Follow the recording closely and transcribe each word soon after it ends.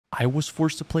I was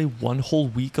forced to play one whole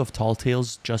week of Tall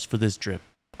Tales just for this drip.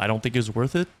 I don't think it was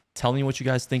worth it. Tell me what you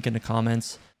guys think in the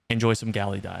comments. Enjoy some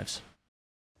galley dives.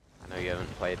 I know you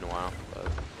haven't played in a while, but...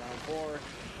 Round 4.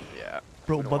 Yeah.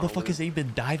 Bro, motherfuckers ain't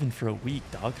been diving for a week,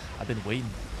 dog. I've been waiting.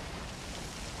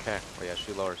 Okay, well yeah,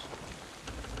 shoot lowers.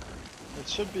 It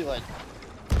should be like...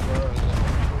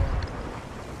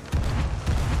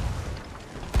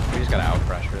 We just gotta out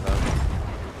pressure though.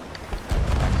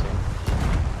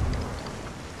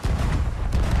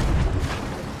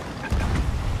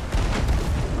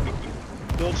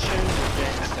 Build shoes or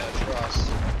games that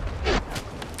trust.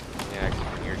 Yeah,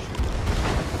 keep your shoot.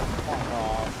 Fuck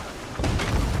off.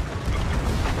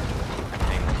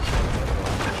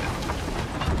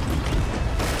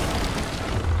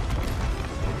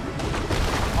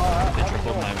 They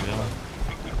tripled my wheel.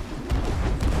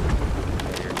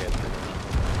 Yeah, you're good.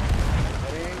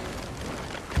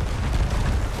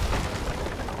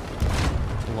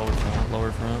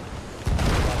 Lower front.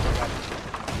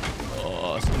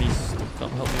 Oh, somebody's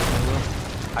come help me with my wheel.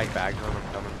 I bagged him, I'm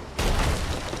coming.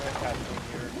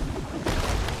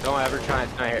 Don't ever try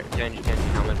and Genji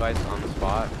helmet advice on the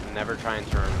spot. Never try and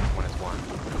turn when it's one.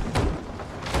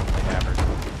 Like ever.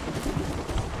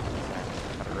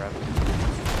 Gotta rep.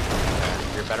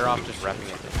 Yeah, you're better off just repping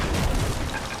it.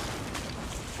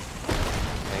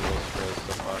 Angles really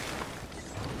still fuck.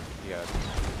 You got it.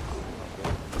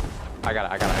 I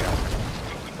got it.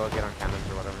 Go get on cannons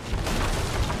or whatever.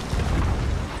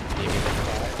 Yeah,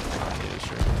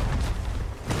 sure.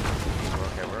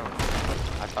 Okay, we're on.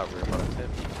 I thought we were about to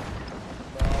tip.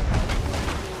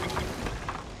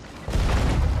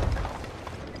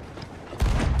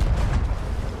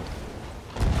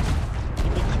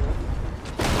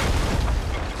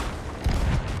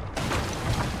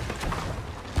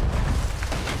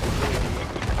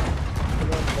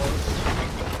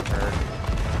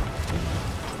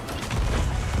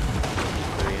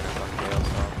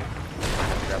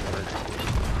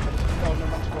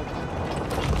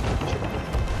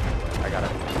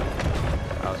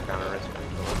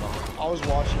 I was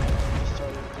watching it when it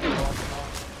started walking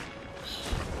off.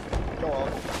 Go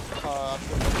up.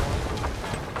 After the one.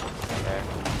 Okay.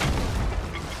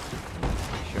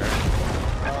 Sure.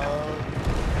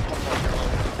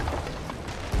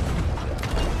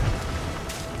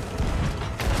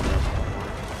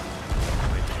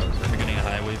 We're getting a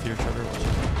high wave here, Trevor.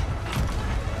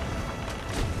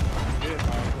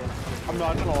 I'm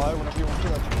not gonna lie, whenever you went to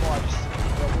that triple, I just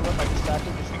let my stack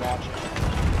and just watch it.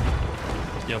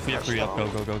 Yeah, if we have free up, go.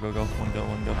 One go.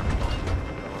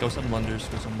 Go some blunders,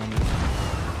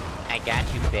 I got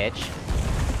you, bitch.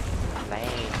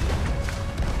 Lame.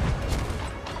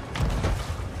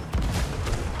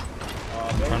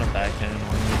 I'm trying to back in.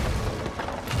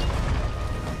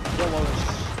 Go lows,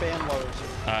 spam lows.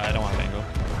 I don't have angle.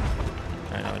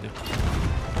 Alright, now I do.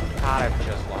 God, I've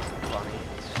just lost the bunny.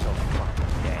 It's so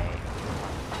fucking gay.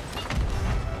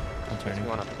 I'm turning. You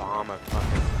want to bomb a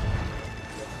fucking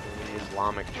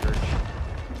Islamic church?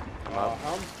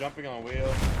 I'm jumping on a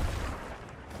wheel.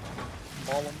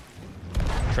 Ball him.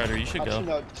 Shredder, you should go.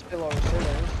 No, still over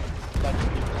there.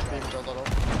 That's a little.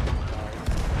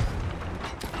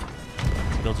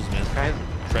 Build his mid. Guys,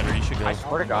 Shredder, you should go. I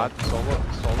swear to God,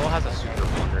 Solo has a super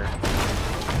blunder.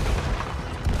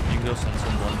 You can go send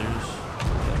some blunders.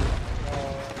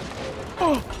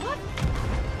 Oh! What?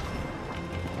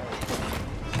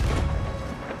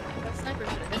 That sniper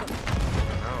should have hit him.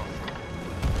 No.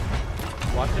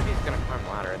 Watch if he's gonna climb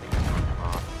ladder. I think he's gonna come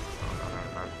off.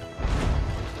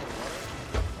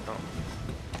 No.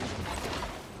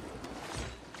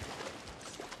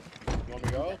 You want me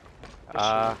to go?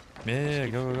 Yeah,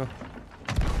 go.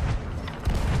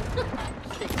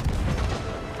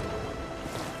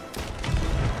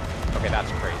 Okay,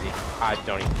 that's crazy. I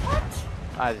don't even. What?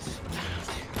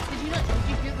 Did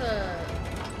you hear the...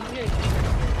 Did you hear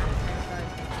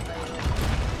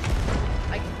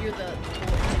I can hear the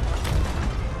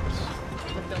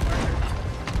murder.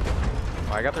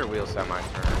 Well, I got their wheel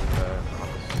semi-turned, but I'll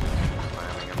just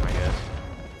slamming them, I guess.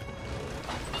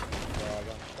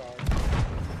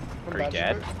 Are you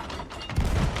dead?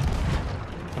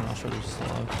 I'm not sure there's still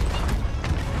alive.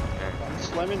 Okay. I'm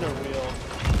slamming their wheel.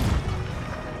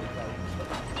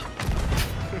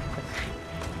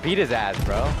 Beat his ass,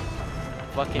 bro.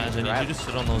 Fucking Imagine you just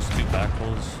sit on those two back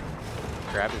holes.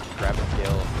 grab his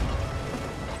kill.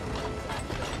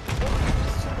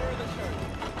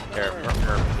 Here,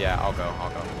 yeah, I'll go.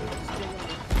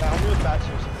 Yeah, I'm with bats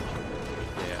here.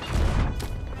 Yeah.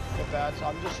 The bats,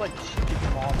 I'm just like keeping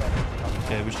them off.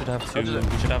 Okay, we should have two. We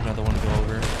should have another one to go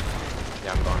over.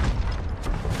 Yeah, I'm going.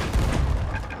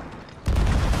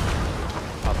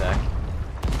 I'll deck.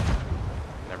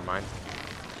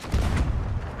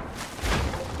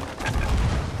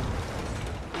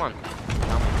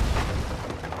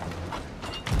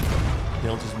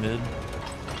 mid.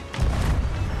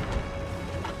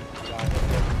 Got hit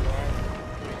there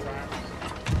 3 times,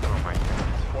 Oh my god.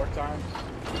 4 times.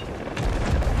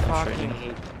 I'm Fucking trading.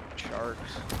 hate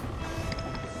sharks.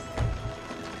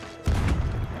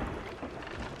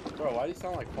 Bro, why do you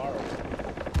sound like Faro?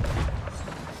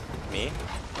 Me?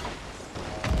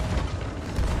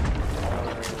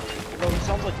 Bro, he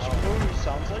sounds like, you know who he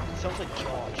sounds like? He sounds like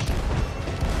Josh.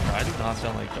 I do not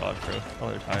sound like Josh, bro. Oh,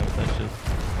 they're tired with that shit.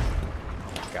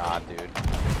 God, dude.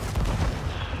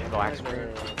 Black screen.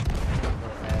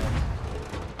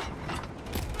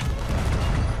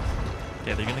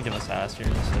 Yeah, they're gonna give us ass here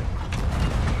in a sec.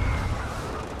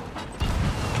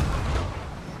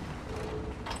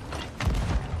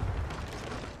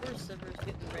 Poor Silver's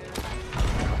getting rare.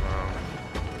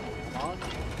 On?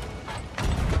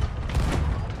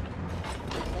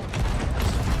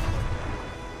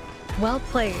 Well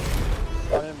played.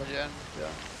 Got him again.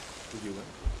 Yeah. Did you win?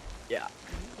 Yeah.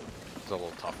 It's a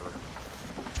little tougher.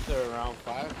 They're around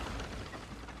 5.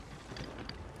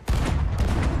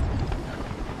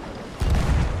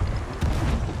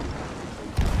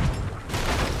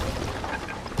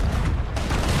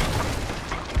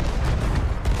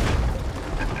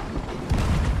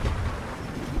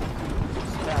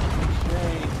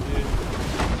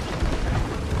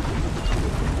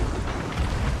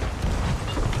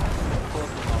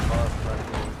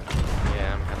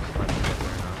 Yeah, I'm kind of stuck in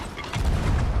there now.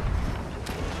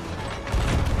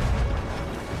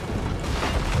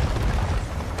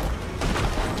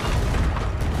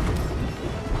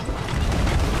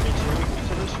 Me too.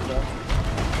 So this is done.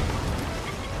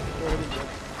 Go ahead and do it.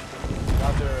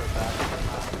 Got their back.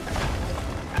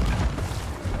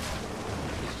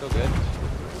 He's still good.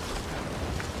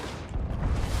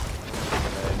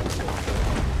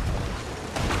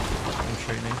 I'm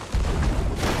trading.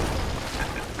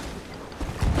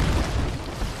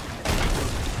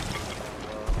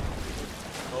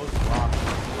 Those rocks.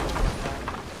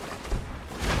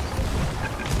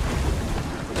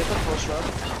 Get the push up.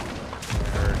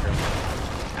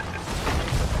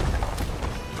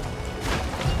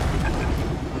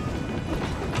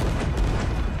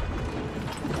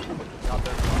 Got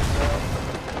their front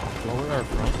Lower our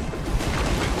front.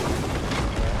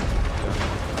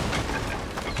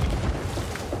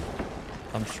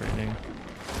 I'm trading.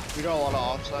 We got a lot of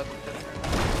offside.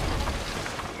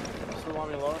 Still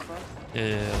want me lower front? Yeah,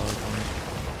 yeah, yeah, lower front.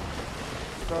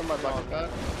 Throwing my bucket back.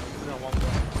 No, one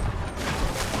more.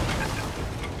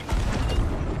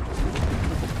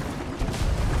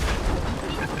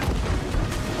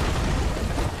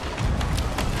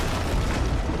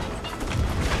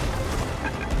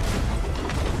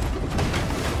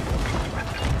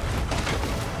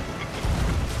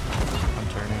 I'm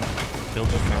turning. Build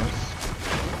the front.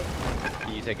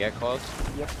 Can you to get close?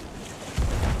 Yep.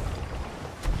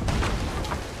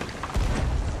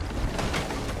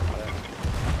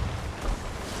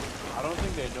 I don't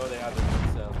think they know they have the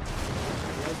good cell.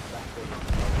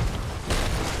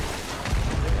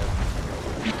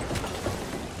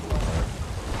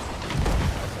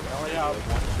 I only have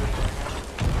one shooting.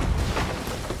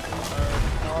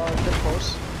 Get close.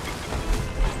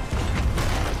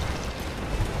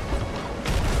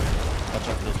 Watch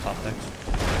out for those top decks.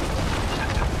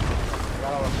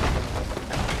 Got all of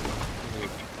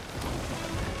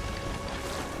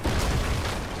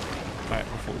Alright,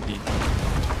 we're fully deep.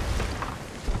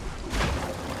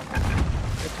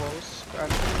 Get close.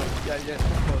 Yeah, get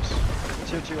close.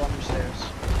 Tier 2 on your stairs.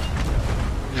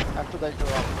 After they go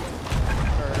up.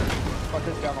 Or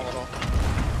bucket down a little.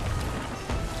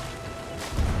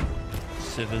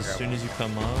 Civ, as soon as you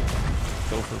come up,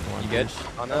 go for You good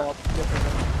blunders. on Go that? up. Get rid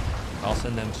I'll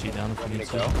send MC down if we Want me need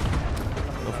to to. go?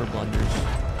 Go for blunders.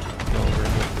 Go over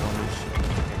and go for blunders.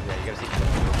 Yeah, you gotta see.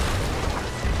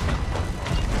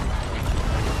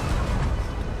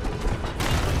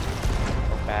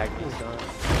 Go bag me, son.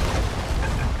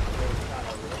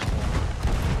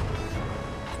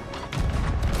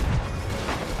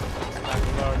 back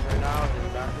lowers right now.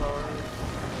 His back lowers.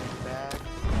 back.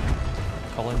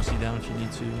 Call MC down if you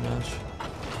need to, match.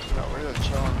 No, we're just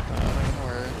chilling. Don't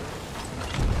worry.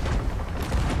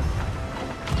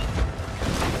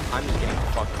 I'm just getting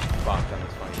fucking fucked on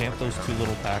this fucking Camp course those right two now.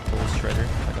 little back holes, Shredder.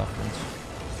 I got fronts.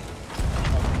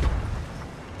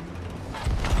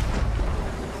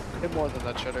 Hit more than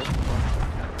that shitter.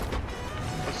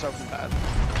 It's so bad.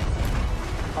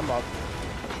 I'm up.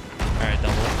 Alright,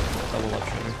 double up,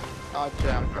 Shredder.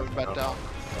 Jam. Put the bet down.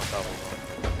 Don't double low.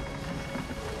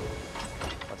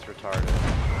 That's retarded.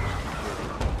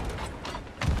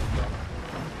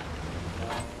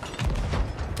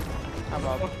 I'm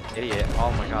up. Idiot.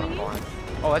 Oh my god, I'm blind.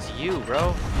 Oh, that's you,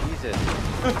 bro. Jesus.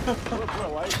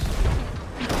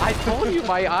 I told you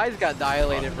my eyes got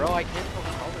dilated, bro. I can't tell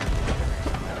colors.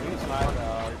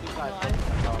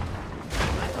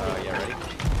 Yeah, ready?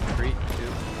 3, 2,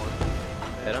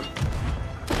 1. Hit him.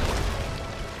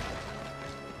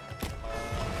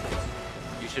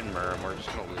 You should murmur. We're just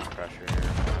gonna lose pressure here.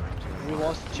 We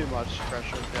lost too much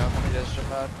pressure. Yeah, how many days should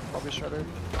have had? Probably shredded.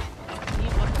 Can you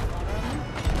fuck the water on them?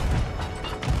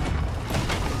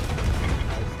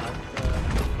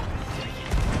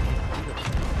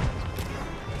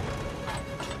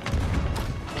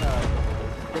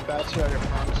 Get back to your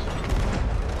front.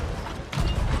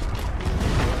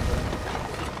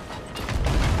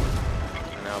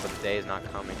 I know, but the day is not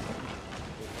coming.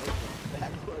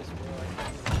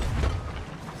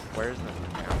 Where's the...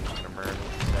 Yeah, I'm just gonna murder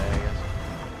today, I guess.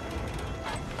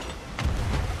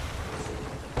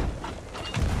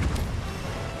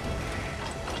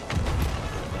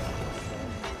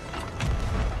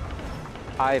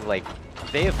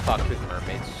 They have fucked with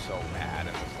mermaids so bad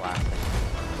in this last thing.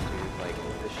 Dude, like,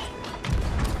 this shit.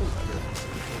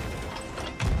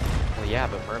 Well, yeah,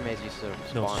 but mermaids used to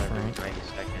spawn every 90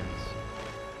 seconds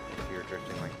if you were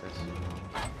drifting like this.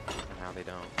 And now they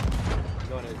don't.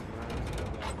 Yeah,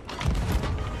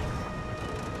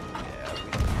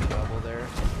 we don't do double there.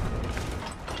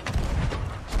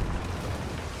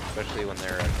 Especially when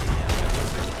they're at the end.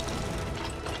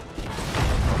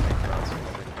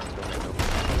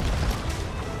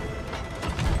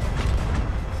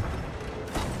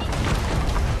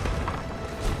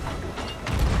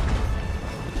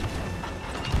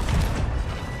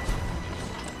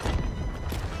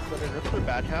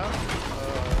 Bad cow?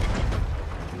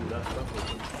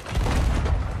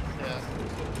 Yeah.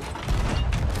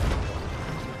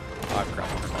 Oh, crap.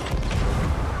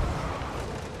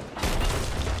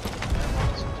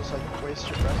 Just like waste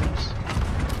your presence.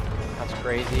 That's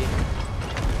crazy.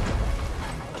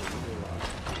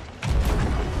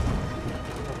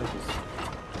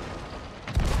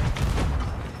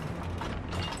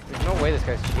 There's no way this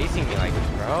guy's chasing me like this,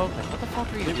 bro. Like, what the fuck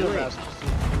are you doing? I'll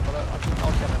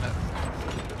get in it.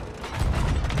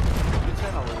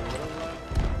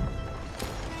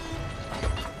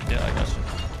 Yeah, I got you.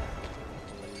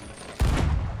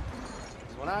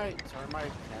 When I turn my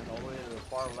hand all the way to the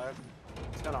far left,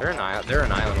 it's kind of They're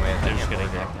an island way. They're just getting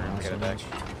deck. back around Get so a deck. much.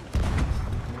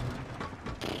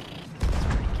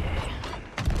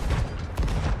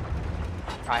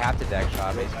 I have to deck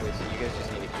shot basically, so you guys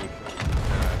just need to keep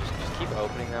just keep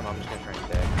opening them. I'm just gonna try and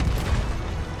deck.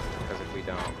 Because if we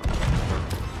don't,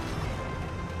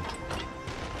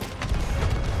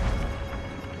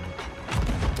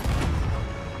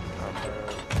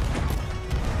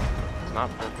 it's not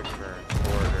perfect for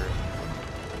forwarders.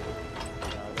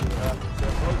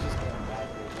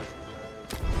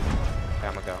 Okay,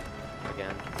 I'm gonna go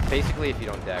again. Basically, if you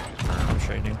don't deck, just burn. I'm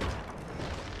trading.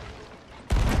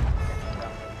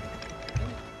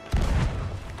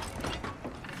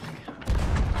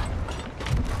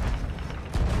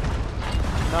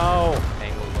 No!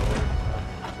 Angle lower.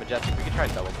 Majestic, we could try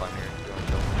double climb here if you want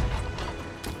to kill.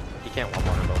 He can't one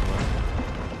water both of them.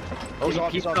 Oh, he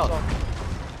peeked up.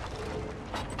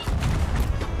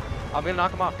 I'm gonna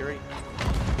knock him off, Fury.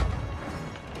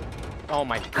 Oh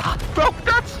my god, bro,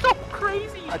 that's so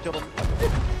crazy! I killed him. Oh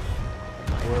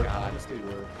my god.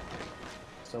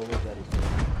 So look at it.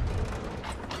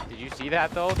 Did you see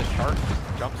that though? The shark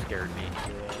just jump scared me.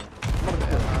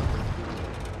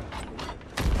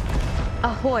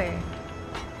 Ahoy.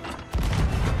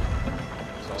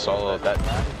 Solo, the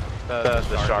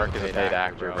shark is a paid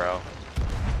actor, bro.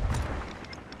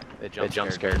 It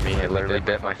jump scared me. It literally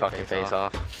bit my fucking face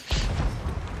off.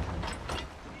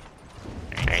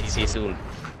 Alright, see you soon.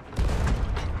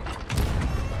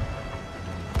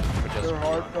 They're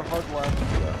hard left.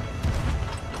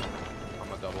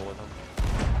 I'm a double with him.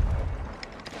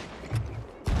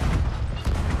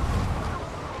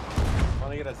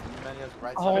 Want to get as many as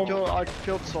right Oh, side. I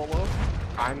killed Solo.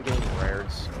 I'm getting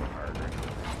rared so hard right now.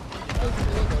 Those two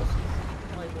of those.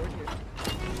 Only board here.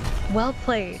 Well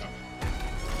played.